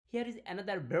Here is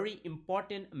another very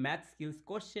important math skills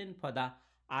question for the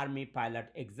Army pilot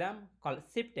exam called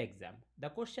SIFT exam. The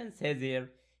question says here,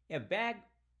 a bag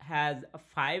has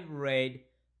 5 red,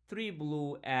 3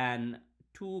 blue and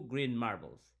 2 green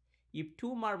marbles. If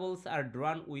 2 marbles are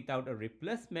drawn without a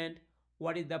replacement,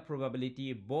 what is the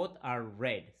probability both are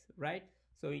red, right?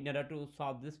 So in order to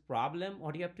solve this problem,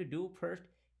 what you have to do first,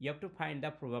 you have to find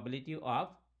the probability of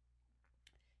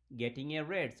getting a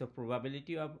red. So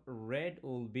probability of red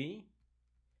will be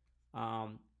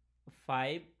um,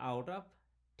 5 out of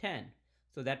 10.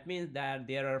 So that means that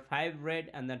there are 5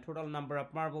 red and the total number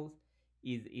of marbles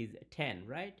is 10,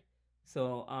 right?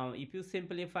 So if you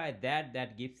simplify that,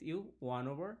 that gives you 1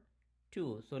 over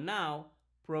 2. So now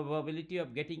probability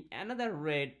of getting another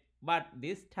red, but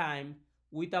this time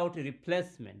without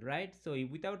replacement, right? So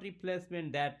without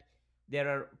replacement, that there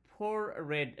are 4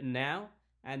 red now,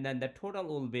 and then the total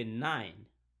will be 9,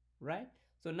 right?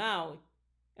 So now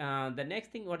the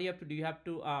next thing what you have to do, you have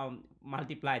to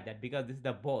multiply that, because this is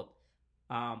the both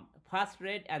first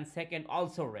red and second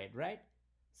also red, right?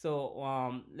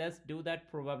 So let's do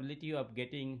that. Probability of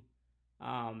getting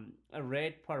a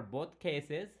red for both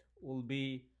cases will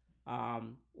be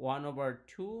 1 over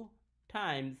 2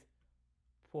 times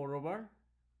 4 over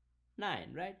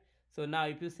 9, right? So now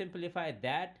if you simplify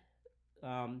that,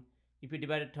 um, if you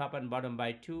divide the top and bottom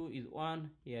by 2 is 1,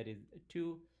 here is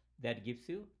 2, that gives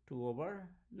you 2 over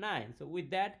 9. So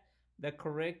with that, the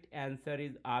correct answer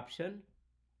is option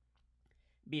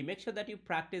B. Make sure that you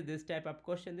practice this type of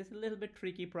question. This is a little bit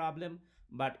tricky problem,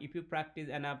 but if you practice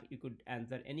enough, you could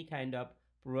answer any kind of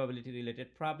probability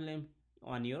related problem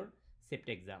on your SIFT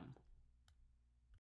exam.